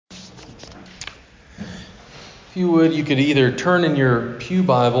If you would, you could either turn in your pew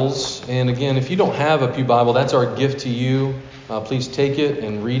Bibles, and again, if you don't have a pew Bible, that's our gift to you. Please take it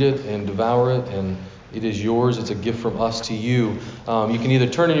and read it and devour it, and it is yours. It's a gift from us to you. You can either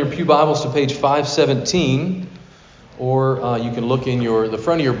turn in your pew Bibles to page 517, or you can look in the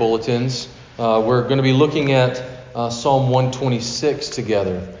front of your bulletins. We're going to be looking at Psalm 126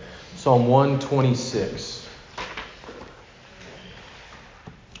 together. Psalm 126.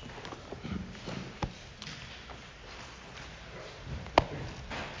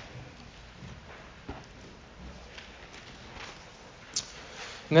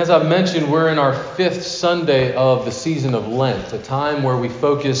 And as I've mentioned, we're in our fifth Sunday of the season of Lent, a time where we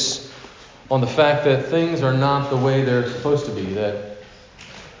focus on the fact that things are not the way they're supposed to be, that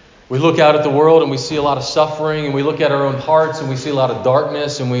we look out at the world and we see a lot of suffering, and we look at our own hearts and we see a lot of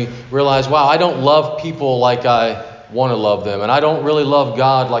darkness, and we realize, wow, I don't love people like I want to love them, and I don't really love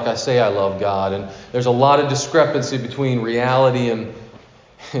God like I say I love God, and there's a lot of discrepancy between reality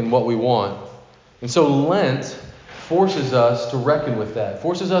and what we want. And so Lent forces us to reckon with that,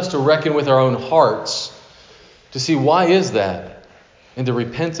 forces us to reckon with our own hearts, to see why is that, and to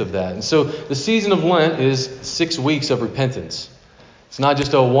repent of that. And so the season of Lent is 6 weeks of repentance. It's not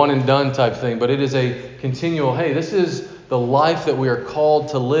just a one and done type thing, but it is a continual, hey, this is the life that we are called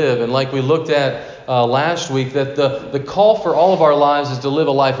to live. And like we looked at last week, that the call for all of our lives is to live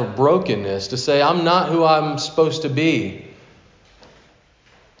a life of brokenness, to say, I'm not who I'm supposed to be.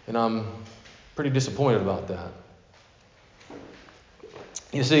 And I'm pretty disappointed about that.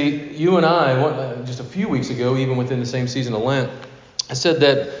 You see, you and I, just a few weeks ago, even within the same season of Lent, I said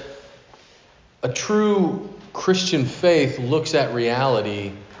that a true Christian faith looks at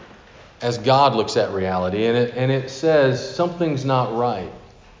reality as God looks at reality, and it says something's not right.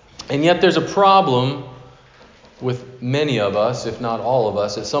 And yet there's a problem with many of us, if not all of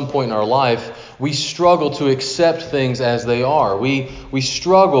us, at some point in our life. We struggle to accept things as they are. We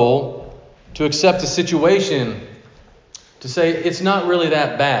struggle to accept a situation, to say it's not really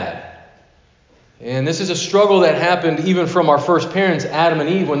that bad. And this is a struggle that happened even from our first parents, Adam and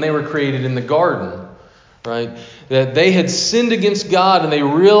Eve, when they were created in the garden, right? That they had sinned against God, and they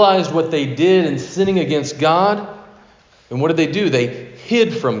realized what they did in sinning against God. And what did they do? They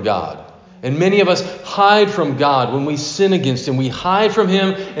hid from God. And many of us hide from God when we sin against Him. We hide from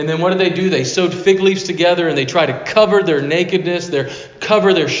Him, and then what do? They sewed fig leaves together, and they try to cover their nakedness,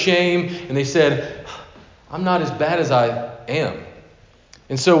 cover their shame, and they said, I'm not as bad as I am.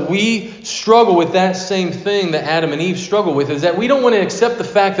 And so we struggle with that same thing that Adam and Eve struggle with, is that we don't want to accept the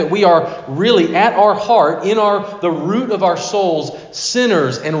fact that we are really at our heart, in the root of our souls,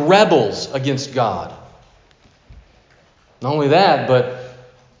 sinners and rebels against God. Not only that, but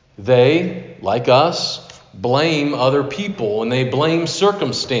they, like us, blame other people, and they blame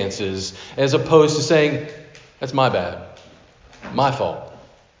circumstances, as opposed to saying, that's my bad, my fault.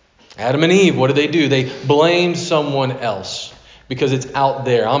 Adam and Eve, what do? They blamed someone else because it's out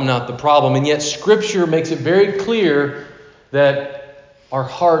there. I'm not the problem. And yet Scripture makes it very clear that our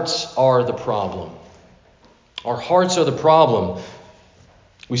hearts are the problem. Our hearts are the problem.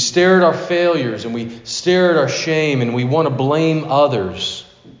 We stare at our failures, and we stare at our shame, and we want to blame others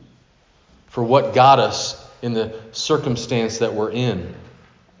for what got us in the circumstance that we're in.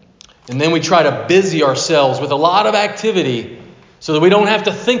 And then we try to busy ourselves with a lot of activity so that we don't have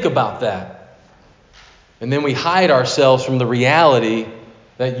to think about that. And then we hide ourselves from the reality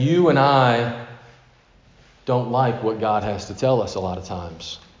that you and I don't like what God has to tell us a lot of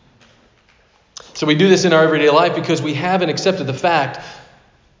times. So we do this in our everyday life because we haven't accepted the fact,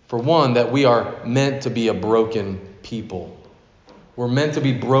 for one, that we are meant to be a broken people. We're meant to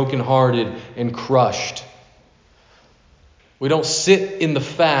be brokenhearted and crushed. We don't sit in the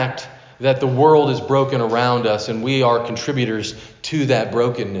fact that the world is broken around us, and we are contributors to that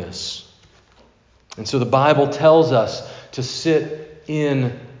brokenness. And so the Bible tells us to sit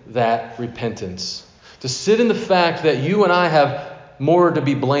in that repentance, to sit in the fact that you and I have more to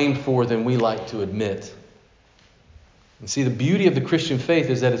be blamed for than we like to admit. And see, the beauty of the Christian faith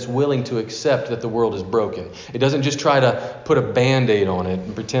is that it's willing to accept that the world is broken. It doesn't just try to put a Band-Aid on it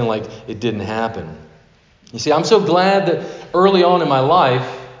and pretend like it didn't happen. You see, I'm so glad that early on in my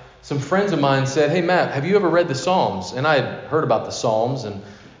life, some friends of mine said, hey, Matt, have you ever read the Psalms? And I had heard about the Psalms,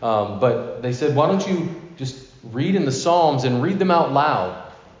 but they said, why don't you just read in the Psalms and read them out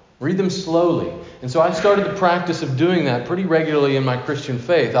loud? Read them slowly. And so I started the practice of doing that pretty regularly in my Christian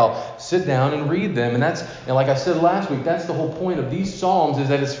faith. I'll sit down and read them. And like I said last week, that's the whole point of these Psalms, is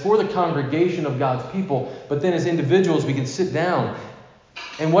that it's for the congregation of God's people. But then as individuals, we can sit down.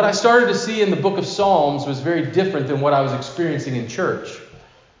 And what I started to see in the book of Psalms was very different than what I was experiencing in church.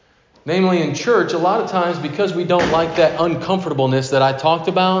 Namely, in church, a lot of times because we don't like that uncomfortableness that I talked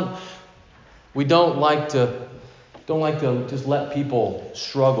about, we don't like to just let people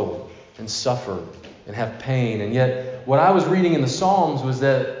struggle and suffer and have pain. And yet, what I was reading in the Psalms was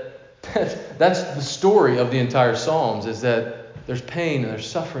that's the story of the entire Psalms, is that there's pain and there's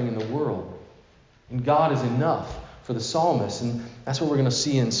suffering in the world. And God is enough for the psalmist. And that's what we're going to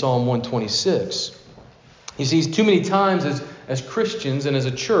see in Psalm 126. You see, too many times as Christians and as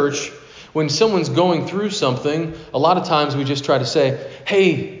a church, when someone's going through something, a lot of times we just try to say,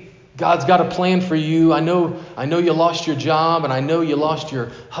 hey, God's got a plan for you. I know you lost your job, and I know you lost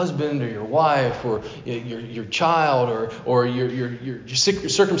your husband or your wife or your child, or your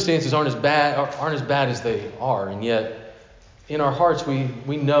circumstances aren't as bad as they are. And yet, in our hearts,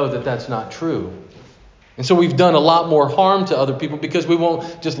 we know that that's not true. And so we've done a lot more harm to other people because we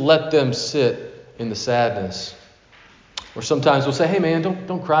won't just let them sit in the sadness. Or sometimes we'll say, hey man,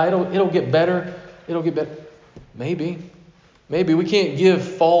 don't cry. It'll get better. It'll get better. Maybe we can't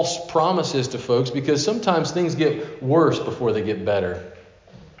give false promises to folks because sometimes things get worse before they get better.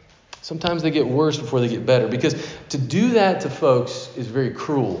 Sometimes they get worse before they get better, because to do that to folks is very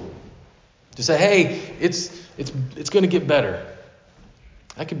cruel. To say, hey, it's going to get better.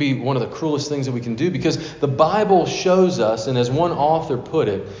 That could be one of the cruelest things that we can do, because the Bible shows us, and as one author put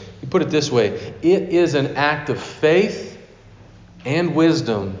it, he put it this way: it is an act of faith and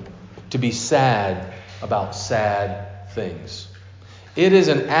wisdom to be sad about sad things. It is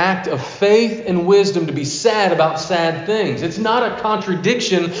an act of faith and wisdom to be sad about sad things. It's not a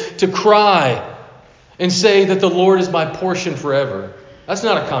contradiction to cry and say that the Lord is my portion forever. That's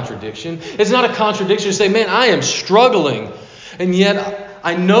not a contradiction. It's not a contradiction to say, man, I am struggling, and yet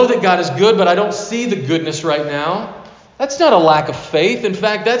I know that God is good, but I don't see the goodness right now. That's not a lack of faith. In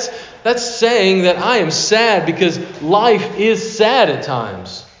fact, that's saying that I am sad because life is sad at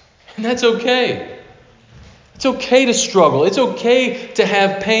times. And that's okay. It's okay to struggle. It's okay to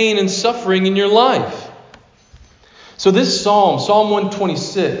have pain and suffering in your life. So this Psalm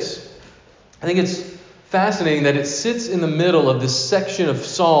 126, I think it's fascinating that it sits in the middle of this section of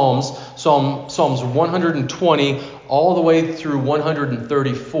Psalms 120 all the way through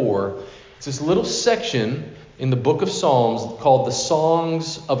 134. It's this little section in the book of Psalms called the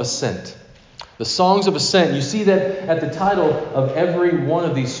Songs of Ascent. The Songs of Ascent. You see that at the title of every one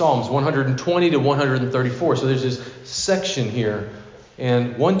of these Psalms, 120 to 134. So there's this section here,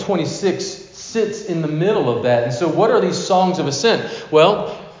 and 126 sits in the middle of that. And so what are these Songs of Ascent?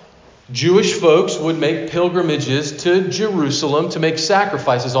 Well, Jewish folks would make pilgrimages to Jerusalem to make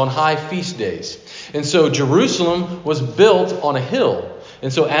sacrifices on high feast days. And so Jerusalem was built on a hill.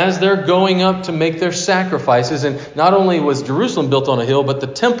 And so as they're going up to make their sacrifices, and not only was Jerusalem built on a hill, but the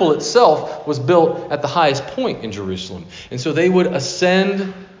temple itself was built at the highest point in Jerusalem. And so they would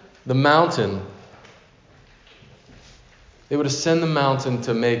ascend the mountain. They would ascend the mountain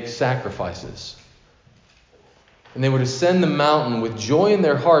to make sacrifices. And they would ascend the mountain with joy in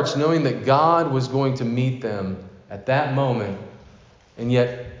their hearts, knowing that God was going to meet them at that moment. And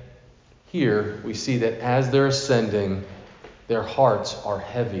yet, here we see that as they're ascending, their hearts are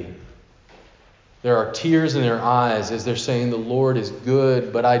heavy. There are tears in their eyes as they're saying, the Lord is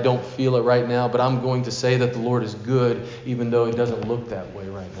good, but I don't feel it right now. But I'm going to say that the Lord is good, even though it doesn't look that way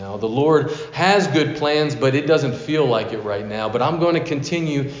right now. The Lord has good plans, but it doesn't feel like it right now. But I'm going to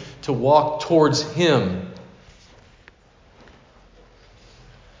continue to walk towards Him.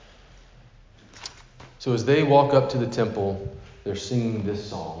 So as they walk up to the temple, they're singing this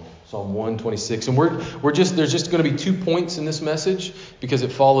song, Psalm 126. And there's just going to be 2 points in this message because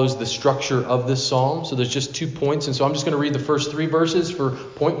it follows the structure of this psalm. So there's just 2 points. And so I'm just going to read the first 3 verses for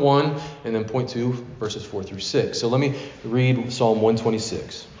point 1 and then point 2, verses 4 through 6. So let me read Psalm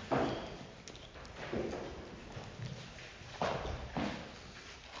 126.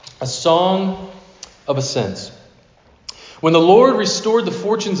 A song of ascent. When the Lord restored the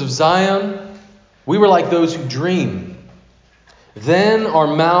fortunes of Zion, we were like those who dream. Then our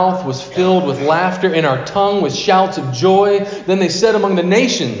mouth was filled with laughter and our tongue with shouts of joy. Then they said among the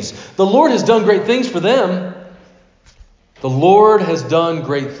nations, the Lord has done great things for them. The Lord has done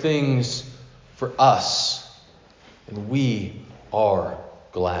great things for us, and we are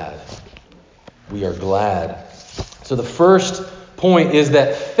glad. We are glad. So the first point is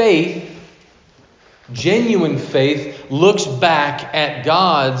that faith, genuine faith, looks back at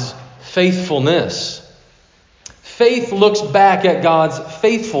God's faithfulness. Faith looks back at God's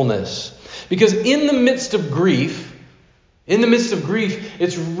faithfulness. Because in the midst of grief,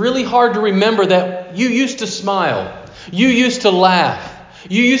 it's really hard to remember that you used to smile. You used to laugh.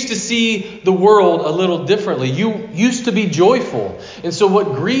 You used to see the world a little differently. You used to be joyful. And so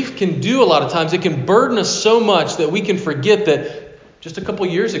what grief can do a lot of times, it can burden us so much that we can forget that just a couple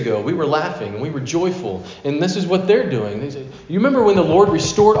years ago we were laughing and we were joyful. And this is what they're doing. They say, you remember when the Lord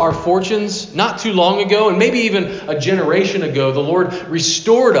restored our fortunes not too long ago, and maybe even a generation ago, the Lord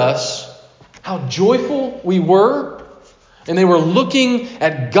restored us, how joyful we were. And they were looking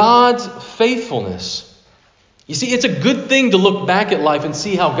at God's faithfulness. You see, it's a good thing to look back at life and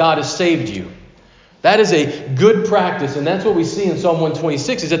see how God has saved you. That is a good practice, and that's what we see in Psalm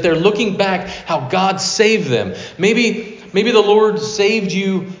 126, is that they're looking back how God saved them. Maybe the Lord saved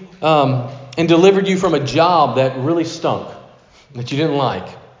you and delivered you from a job that really stunk, that you didn't like.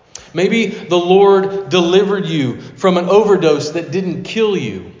 Maybe the Lord delivered you from an overdose that didn't kill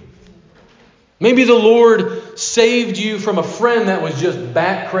you. Maybe the Lord saved you from a friend that was just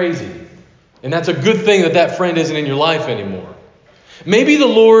bat crazy. And that's a good thing that friend isn't in your life anymore. Maybe the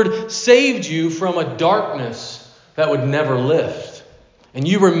Lord saved you from a darkness that would never lift. And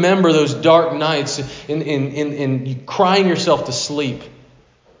you remember those dark nights in crying yourself to sleep.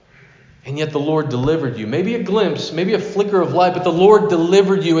 And yet the Lord delivered you. Maybe a glimpse, maybe a flicker of light, but the Lord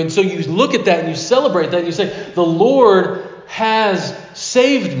delivered you. And so you look at that and you celebrate that and you say, the Lord has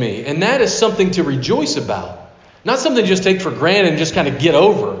saved me. And that is something to rejoice about. Not something to just take for granted and just kind of get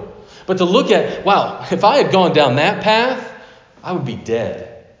over. But to look at, wow, if I had gone down that path, I would be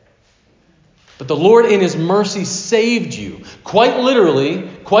dead. But the Lord in His mercy saved you. Quite literally,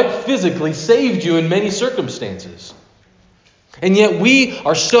 quite physically saved you in many circumstances. And yet we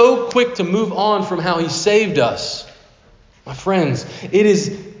are so quick to move on from how He saved us. My friends, it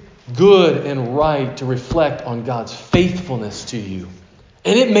is good and right to reflect on God's faithfulness to you.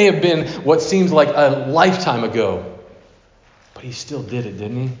 And it may have been what seems like a lifetime ago. But He still did it,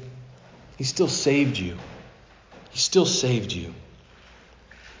 didn't He? He still saved you. He still saved you.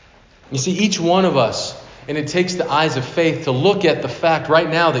 You see, each one of us, and it takes the eyes of faith to look at the fact right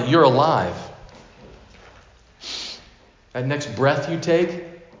now that you're alive. That next breath you take,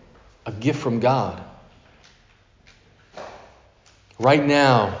 a gift from God. Right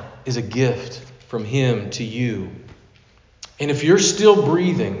now is a gift from Him to you. And if you're still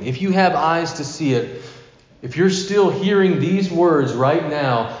breathing, if you have eyes to see it, if you're still hearing these words right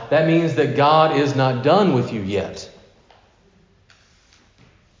now, that means that God is not done with you yet.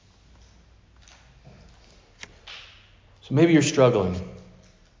 So maybe you're struggling.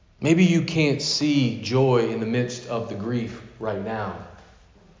 Maybe you can't see joy in the midst of the grief right now.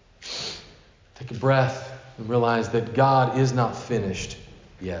 Take a breath and realize that God is not finished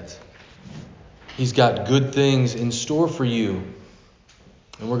yet. He's got good things in store for you.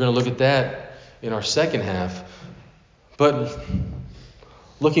 And we're going to look at that in our second half. But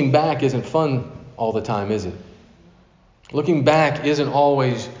looking back isn't fun all the time, is it? Looking back isn't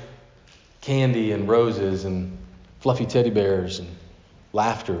always candy and roses and fluffy teddy bears and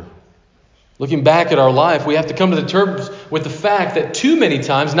laughter. Looking back at our life, we have to come to the terms with the fact that too many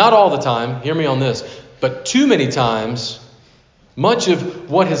times, not all the time, hear me on this, but too many times, much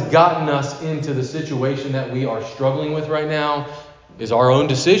of what has gotten us into the situation that we are struggling with right now is our own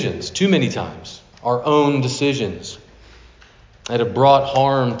decisions. Too many times. Our own decisions that have brought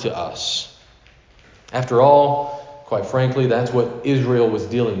harm to us. After all, quite frankly, that's what Israel was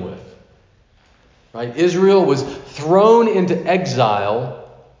dealing with. Right? Israel was thrown into exile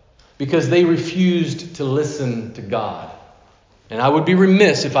because they refused to listen to God. And I would be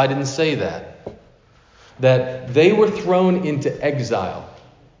remiss if I didn't say that. That they were thrown into exile.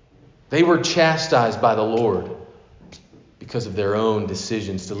 They were chastised by the Lord because of their own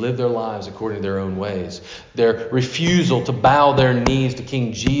decisions to live their lives according to their own ways. Their refusal to bow their knees to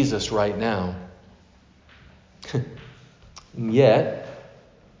King Jesus right now. And yet,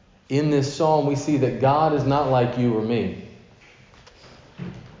 in this psalm, we see that God is not like you or me.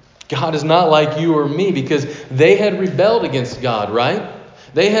 God is not like you or me because they had rebelled against God, right?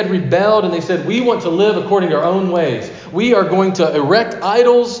 They had rebelled and they said, we want to live according to our own ways. We are going to erect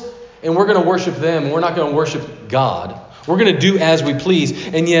idols and we're going to worship them and we're not going to worship God. We're going to do as we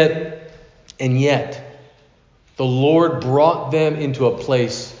please. And yet, the Lord brought them into a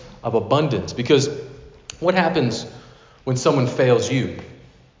place of abundance. Because what happens when someone fails you?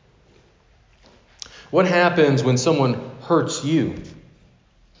 What happens when someone hurts you?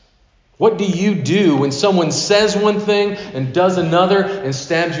 What do you do when someone says one thing and does another and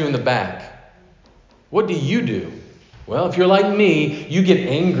stabs you in the back? What do you do? Well, if you're like me, you get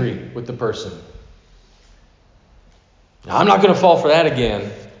angry with the person. Now, I'm not going to fall for that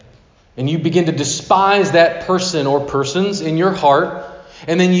again. And you begin to despise that person or persons in your heart.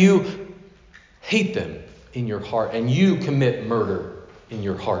 And then you hate them in your heart. And you commit murder in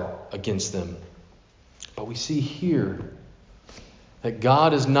your heart against them. But we see here that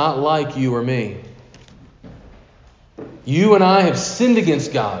God is not like you or me. You and I have sinned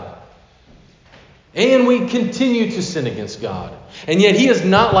against God. And we continue to sin against God. And yet He is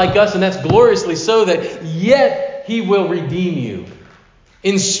not like us, and that's gloriously so, that yet He will redeem you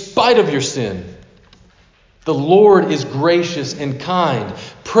in spite of your sin. The Lord is gracious and kind.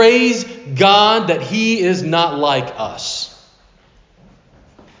 Praise God that He is not like us.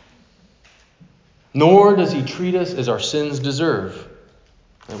 Nor does He treat us as our sins deserve.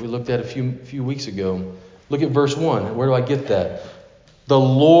 That we looked at a few weeks ago. Look at verse 1. Where do I get that? The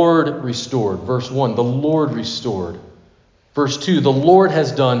Lord restored. Verse 1, the Lord restored. Verse 2, the Lord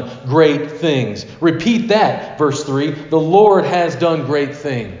has done great things. Repeat that. Verse 3, the Lord has done great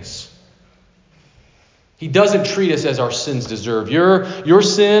things. He doesn't treat us as our sins deserve. Your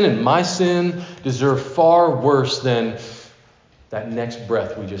sin and my sin deserve far worse than that next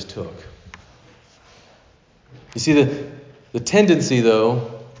breath we just took. You see, the tendency,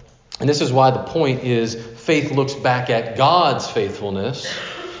 though, and this is why the point is faith looks back at God's faithfulness,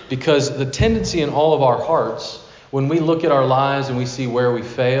 because the tendency in all of our hearts, when we look at our lives and we see where we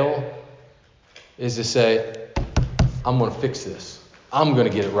fail, is to say, I'm going to fix this. I'm going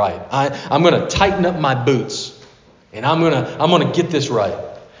to get it right. I'm going to tighten up my boots, and I'm going to get this right.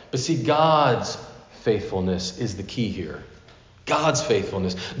 But see, God's faithfulness is the key here. God's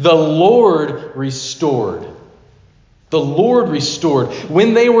faithfulness. The Lord restored. The Lord restored.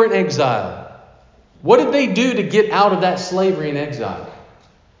 When they were in exile, what did they do to get out of that slavery and exile?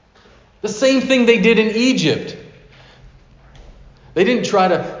 The same thing they did in Egypt. They didn't try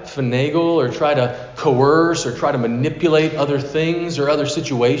to finagle or try to coerce or try to manipulate other things or other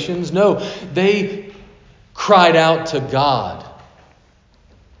situations. No, they cried out to God.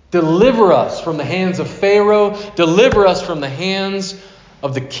 Deliver us from the hands of Pharaoh. Deliver us from the hands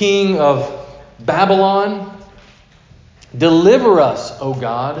of the king of Babylon. Deliver us, O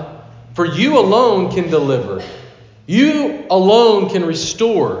God, for you alone can deliver. You alone can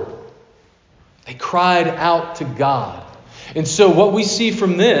restore. They cried out to God. And so what we see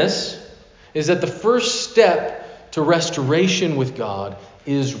from this is that the first step to restoration with God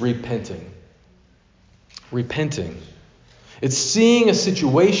is repenting. Repenting. It's seeing a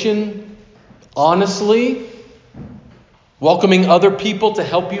situation honestly, welcoming other people to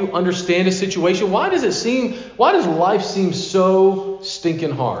help you understand a situation. Why does life seem so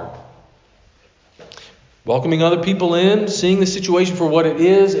stinking hard? Welcoming other people in, seeing the situation for what it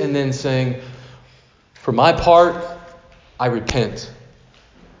is, and then saying, for my part, I repent.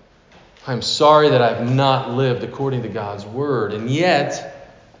 I'm sorry that I've not lived according to God's word. And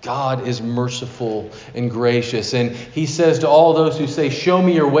yet, God is merciful and gracious. And He says to all those who say, show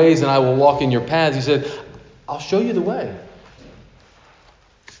me your ways and I will walk in your paths. He said, I'll show you the way.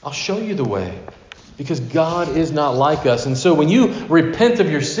 I'll show you the way. Because God is not like us. And so when you repent of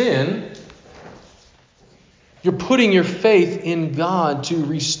your sin, you're putting your faith in God to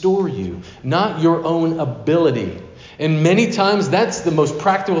restore you, not your own ability. And many times that's the most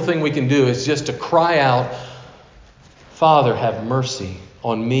practical thing we can do, is just to cry out, Father, have mercy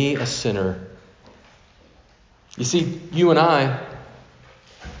on me, a sinner. You see, you and I,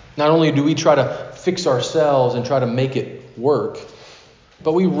 not only do we try to fix ourselves and try to make it work,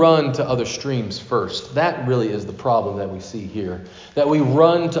 but we run to other streams first. That really is the problem that we see here. That we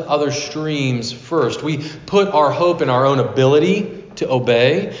run to other streams first. We put our hope in our own ability to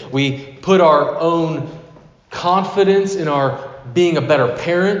obey. We put our own confidence in our being a better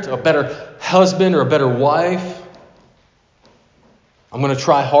parent, a better husband, or a better wife. I'm going to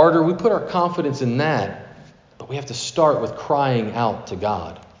try harder. We put our confidence in that. But we have to start with crying out to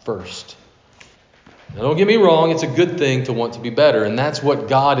God first. Now, don't get me wrong, it's a good thing to want to be better, and that's what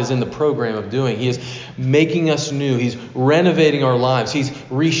God is in the program of doing. He is making us new. He's renovating our lives. He's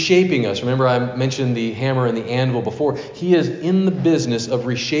reshaping us. Remember, I mentioned the hammer and the anvil before. He is in the business of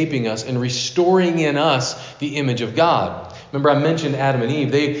reshaping us and restoring in us the image of God. Remember, I mentioned Adam and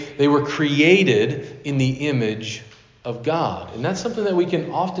Eve. They were created in the image of God. And that's something that we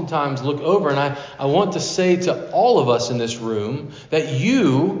can oftentimes look over. And I want to say to all of us in this room that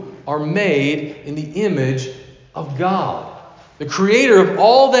you are made in the image of God, the creator of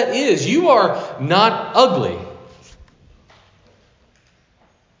all that is. You are not ugly.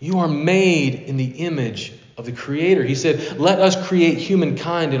 You are made in the image of the Creator. He said, let us create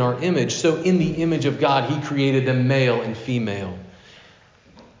humankind in our image. So in the image of God, He created them male and female.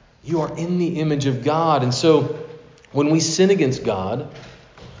 You are in the image of God. And so when we sin against God,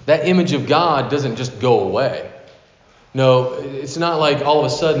 that image of God doesn't just go away. No, it's not like all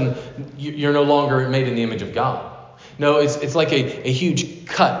of a sudden you're no longer made in the image of God. No, it's like a huge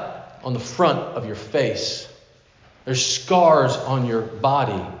cut on the front of your face. There's scars on your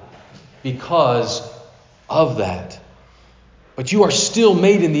body because of that. But you are still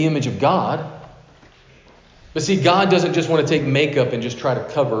made in the image of God. But see, God doesn't just want to take makeup and just try to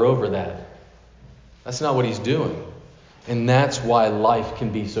cover over that. That's not what He's doing. And that's why life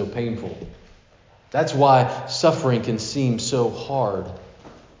can be so painful. That's why suffering can seem so hard.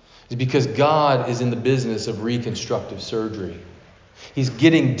 It's because God is in the business of reconstructive surgery. He's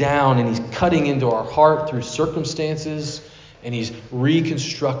getting down and He's cutting into our heart through circumstances, and He's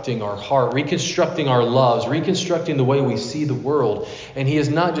reconstructing our heart, reconstructing our loves, reconstructing the way we see the world. And He is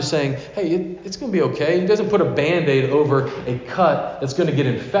not just saying, hey, it's going to be okay. He doesn't put a Band-Aid over a cut that's going to get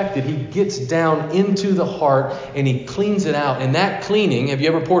infected. He gets down into the heart and He cleans it out. And that cleaning, have you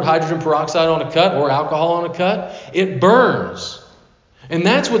ever poured hydrogen peroxide on a cut or alcohol on a cut? It burns. And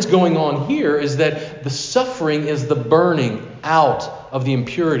that's what's going on here, is that the suffering is the burning out of the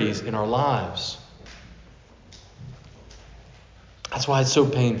impurities in our lives. That's why it's so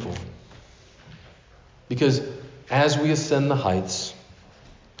painful. Because as we ascend the heights,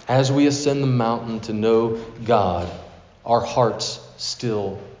 as we ascend the mountain to know God, our hearts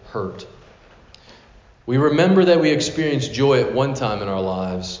still hurt. We remember that we experienced joy at one time in our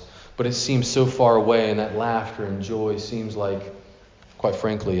lives, but it seems so far away, and that laughter and joy seems like, quite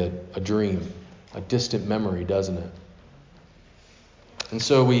frankly, a dream, a distant memory, doesn't it? And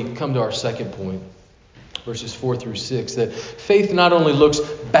so we come to our second point, verses 4 through 6, that faith not only looks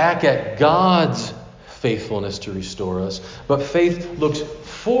back at God's faithfulness to restore us, but faith looks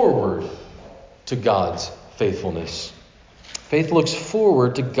forward to God's faithfulness. Faith looks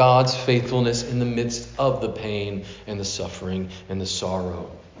forward to God's faithfulness in the midst of the pain and the suffering and the sorrow.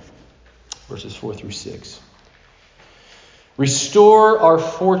 Verses 4 through 6. Restore our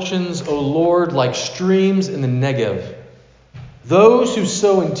fortunes, O Lord, like streams in the Negev. Those who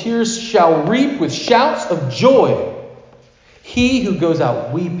sow in tears shall reap with shouts of joy. He who goes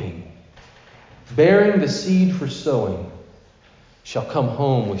out weeping, bearing the seed for sowing, shall come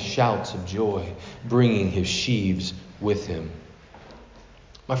home with shouts of joy, bringing his sheaves with him.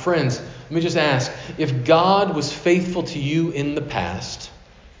 My friends, let me just ask, if God was faithful to you in the past,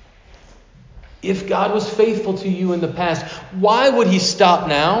 why would He stop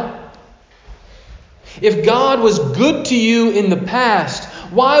now? If God was good to you in the past,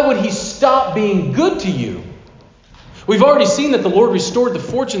 why would He stop being good to you? We've already seen that the Lord restored the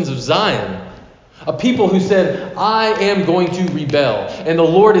fortunes of Zion, a people who said, I am going to rebel, and the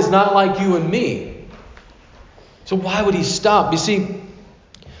Lord is not like you and me. So why would He stop? You see,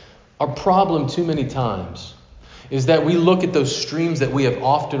 our problem too many times is that we look at those streams that we have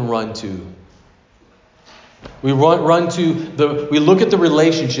often run to. We look at the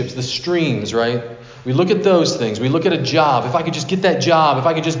relationships, the streams, right? We look at those things. We look at a job. If I could just get that job, if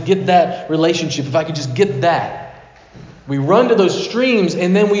I could just get that relationship, if I could just get that. We run to those streams,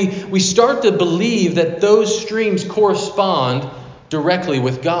 and then we start to believe that those streams correspond directly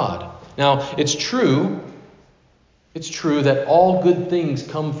with God. Now, it's true that all good things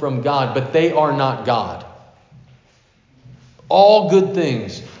come from God, but they are not God. All good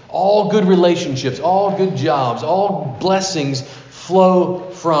things, all good relationships, all good jobs, all blessings flow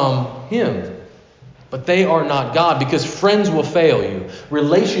from Him. But they are not God, because friends will fail you.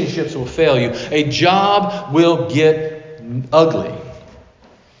 Relationships will fail you. A job will get ugly.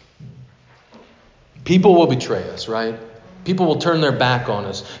 People will betray us, right? People will turn their back on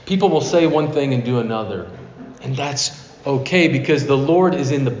us. People will say one thing and do another. And that's okay, because the Lord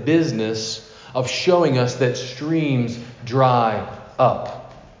is in the business of showing us that streams dry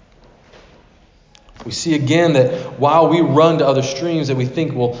up. We see again that while we run to other streams that we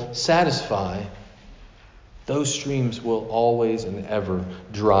think will satisfy, those streams will always and ever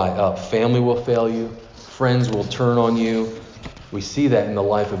dry up. Family will fail you. Friends will turn on you. We see that in the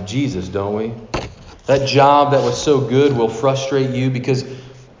life of Jesus, don't we? That job that was so good will frustrate you, because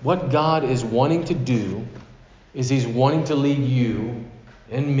what God is wanting to do is He's wanting to lead you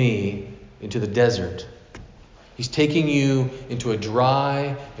and me into the desert. He's taking you into a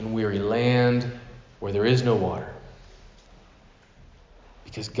dry and weary land where there is no water,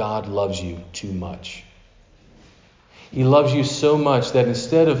 because God loves you too much. He loves you so much that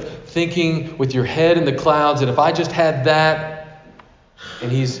instead of thinking with your head in the clouds, and if I just had that,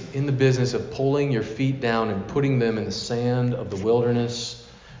 and He's in the business of pulling your feet down and putting them in the sand of the wilderness,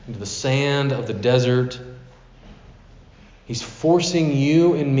 into the sand of the desert. He's forcing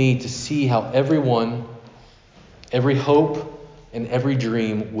you and me to see how everyone, every hope, and every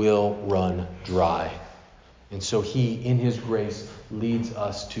dream will run dry. And so He, in His grace, leads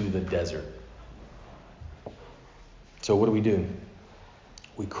us to the desert. So what do?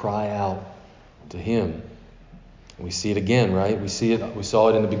 We cry out to Him. And we see it again, right? We saw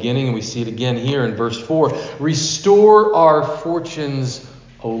it in the beginning, and we see it again here in verse 4. Restore our fortunes,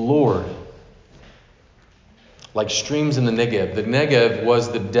 O Lord. Like streams in the Negev. The Negev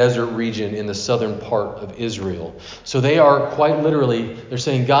was the desert region in the southern part of Israel. So they are quite literally, they're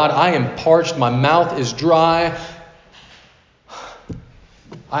saying, God, I am parched, my mouth is dry.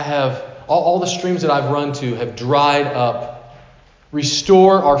 I have, all the streams that I've run to have dried up.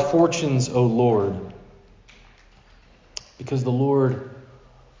 Restore our fortunes, O Lord. Because the Lord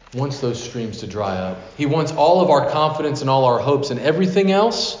wants those streams to dry up. He wants all of our confidence and all our hopes and everything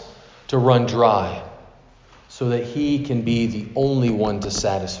else to run dry, so that He can be the only one to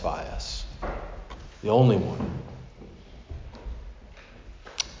satisfy us. The only one.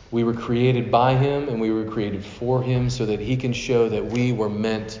 We were created by Him and we were created for Him so that He can show that we were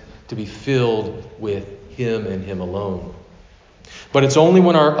meant to be filled with Him and Him alone. But it's only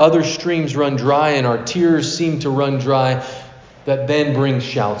when our other streams run dry and our tears seem to run dry that then brings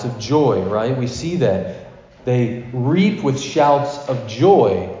shouts of joy, right? We see that. They reap with shouts of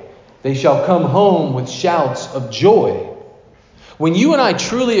joy. They shall come home with shouts of joy. When you and I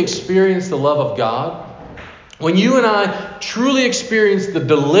truly experience the love of God, when you and I truly experience the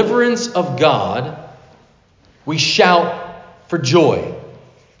deliverance of God, we shout for joy.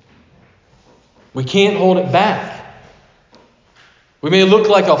 We can't hold it back. We may look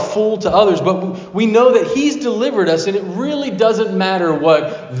like a fool to others, but we know that He's delivered us, and it really doesn't matter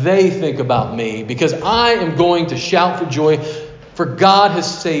what they think about me, because I am going to shout for joy, for God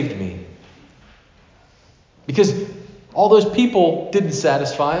has saved me. Because all those people didn't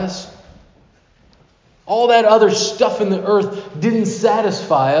satisfy us. All that other stuff in the earth didn't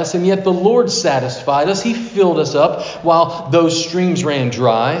satisfy us, and yet the Lord satisfied us. He filled us up while those streams ran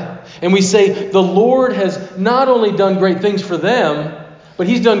dry. And we say, the Lord has not only done great things for them, but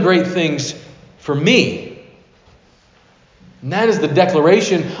He's done great things for me. And that is the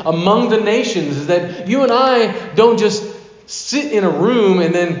declaration among the nations, is that you and I don't just sit in a room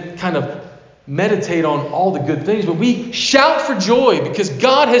and then kind of meditate on all the good things, but we shout for joy because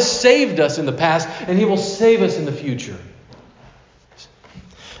God has saved us in the past and He will save us in the future.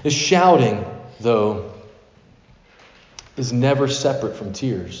 This shouting, though, is never separate from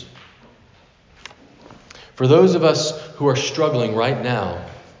tears. For those of us who are struggling right now,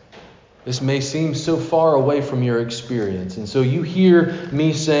 this may seem so far away from your experience. And so you hear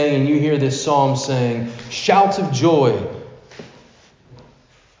me saying, and you hear this psalm saying, shouts of joy.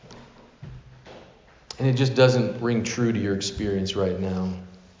 And it just doesn't ring true to your experience right now.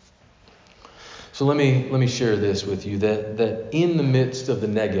 So let me share this with you, that in the midst of the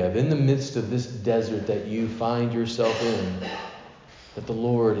Negev, in the midst of this desert that you find yourself in, that the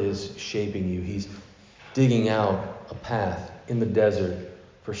Lord is shaping you. He's digging out a path in the desert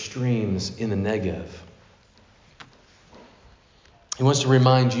for streams in the Negev. He wants to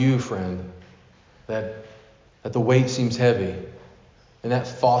remind you, friend, that the weight seems heavy, and that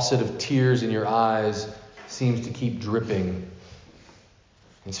faucet of tears in your eyes seems to keep dripping.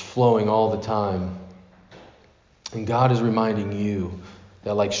 It's flowing all the time. And God is reminding you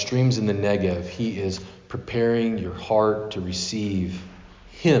that like streams in the Negev, He is preparing your heart to receive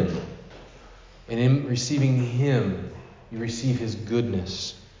Him. And in receiving Him, you receive His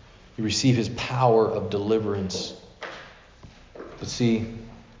goodness. You receive His power of deliverance. But see,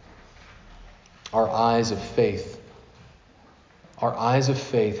 our eyes of faith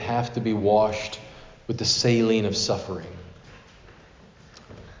have to be washed with the saline of suffering.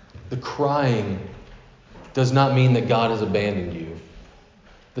 The crying does not mean that God has abandoned you.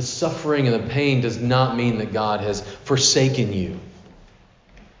 The suffering and the pain does not mean that God has forsaken you.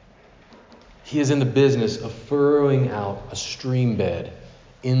 He is in the business of furrowing out a stream bed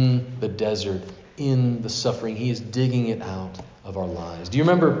in the desert, in the suffering. He is digging it out of our lives. Do you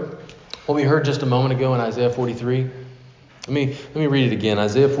remember what we heard just a moment ago in Isaiah 43? Let me read it again.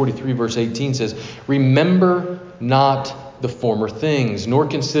 Isaiah 43 verse 18 says, "Remember not the former things, nor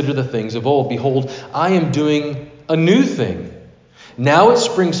consider the things of old. Behold, I am doing a new thing. Now it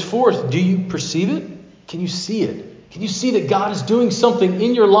springs forth. Do you perceive it? Can you see it? Can you see that God is doing something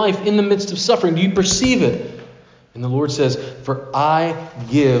in your life in the midst of suffering? Do you perceive it?" And the Lord says, "For I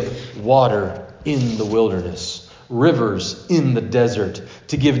give water in the wilderness, rivers in the desert,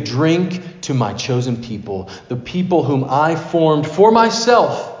 to give drink to my chosen people, the people whom I formed for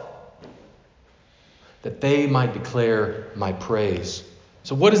myself, that they might declare my praise."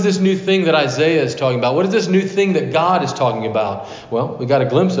 So what is this new thing that Isaiah is talking about? What is this new thing that God is talking about? Well, we got a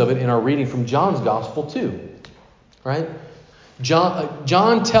glimpse of it in our reading from John's gospel too. Right?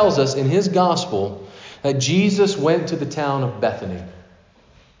 John tells us in his gospel that Jesus went to the town of Bethany.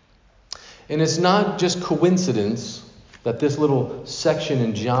 And it's not just coincidence that this little section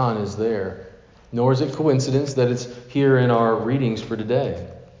in John is there, nor is it coincidence that it's here in our readings for today.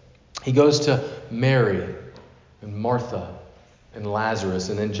 He goes to Mary and Martha and Lazarus,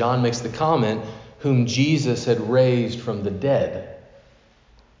 and then John makes the comment, whom Jesus had raised from the dead.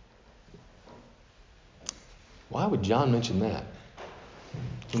 Why would John mention that?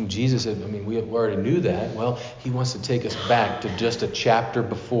 Whom Jesus had, we already knew that. Well, he wants to take us back to just a chapter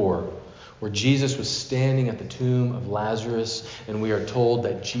before, where Jesus was standing at the tomb of Lazarus, and we are told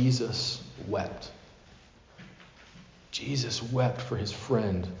that Jesus wept. Jesus wept for his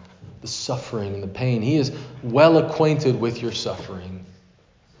friend, the suffering and the pain. He is well acquainted with your suffering.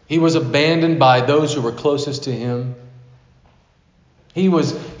 He was abandoned by those who were closest to him. He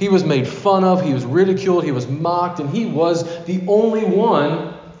was made fun of, he was ridiculed, he was mocked, and he was the only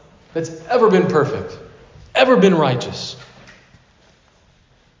one that's ever been perfect, ever been righteous.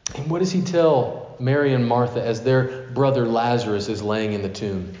 And what does he tell Mary and Martha as their brother Lazarus is laying in the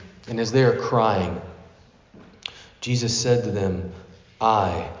tomb and as they are crying? Jesus said to them,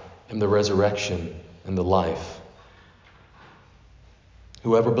 I am the resurrection and the life.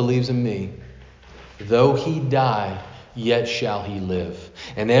 Whoever believes in me, though he die, yet shall he live.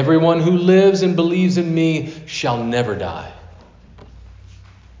 And everyone who lives and believes in me shall never die.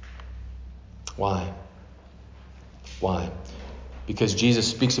 Why? Why? Because Jesus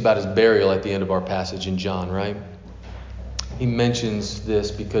speaks about his burial at the end of our passage in John, right? He mentions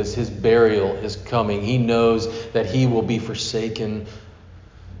this because his burial is coming. He knows that he will be forsaken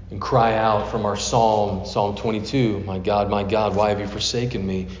and cry out from our Psalm 22, my God, why have you forsaken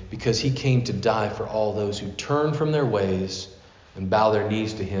me? Because he came to die for all those who turn from their ways and bow their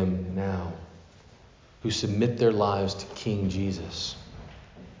knees to him now, who submit their lives to King Jesus.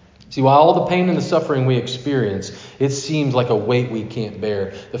 See, while all the pain and the suffering we experience, it seems like a weight we can't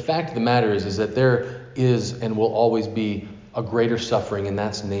bear. The fact of the matter is that there is and will always be a greater suffering, and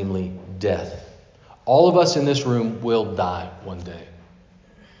that's namely death. All of us in this room will die one day.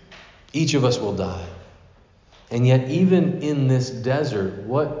 Each of us will die. And yet, even in this desert,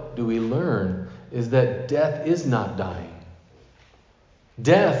 what do we learn is that death is not dying.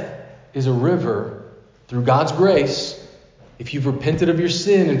 Death is a river through God's grace. If you've repented of your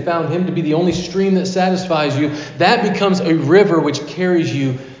sin and found him to be the only stream that satisfies you, that becomes a river which carries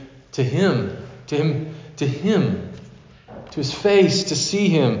you to him, to his face, to see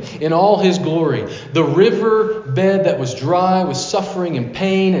him in all his glory. The river bed that was dry with suffering and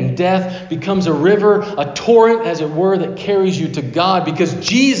pain and death becomes a river, a torrent as it were, that carries you to God, because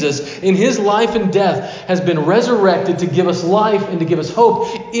Jesus in his life and death has been resurrected to give us life and to give us hope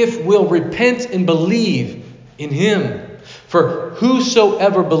if we'll repent and believe in him. For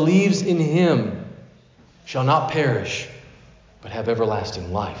whosoever believes in him shall not perish, but have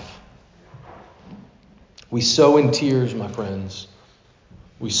everlasting life. We sow in tears, my friends.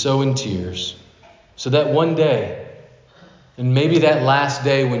 We sow in tears so that one day, and maybe that last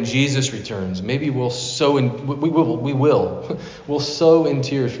day when Jesus returns, maybe we'll sow in, we'll sow in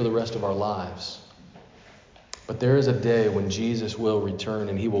tears for the rest of our lives. But there is a day when Jesus will return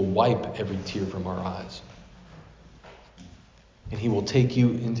and he will wipe every tear from our eyes. And he will take you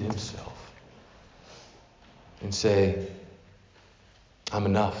into himself and say, I'm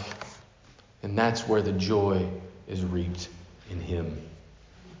enough. And that's where the joy is reaped in him.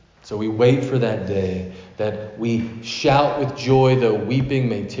 So we wait for that day, that we shout with joy, though weeping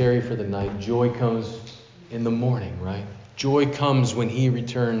may tarry for the night. Joy comes in the morning, right? Joy comes when he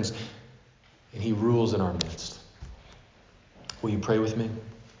returns and he rules in our midst. Will you pray with me?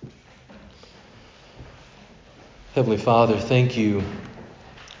 Heavenly Father, thank you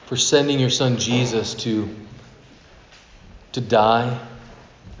for sending your son Jesus to die.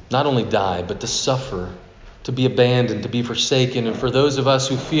 Not only die, but to suffer, to be abandoned, to be forsaken. And for those of us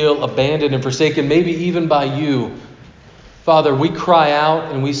who feel abandoned and forsaken, maybe even by you, Father, we cry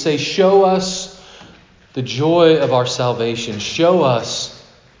out and we say, show us the joy of our salvation. Show us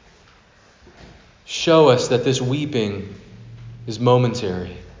that this weeping is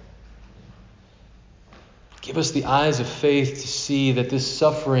momentary. Give us the eyes of faith to see that this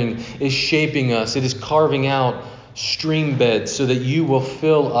suffering is shaping us. It is carving out stream beds so that you will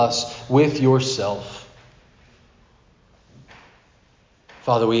fill us with yourself.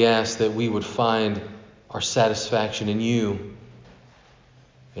 Father, we ask that we would find our satisfaction in you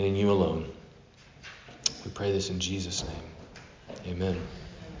and in you alone. We pray this in Jesus' name. Amen.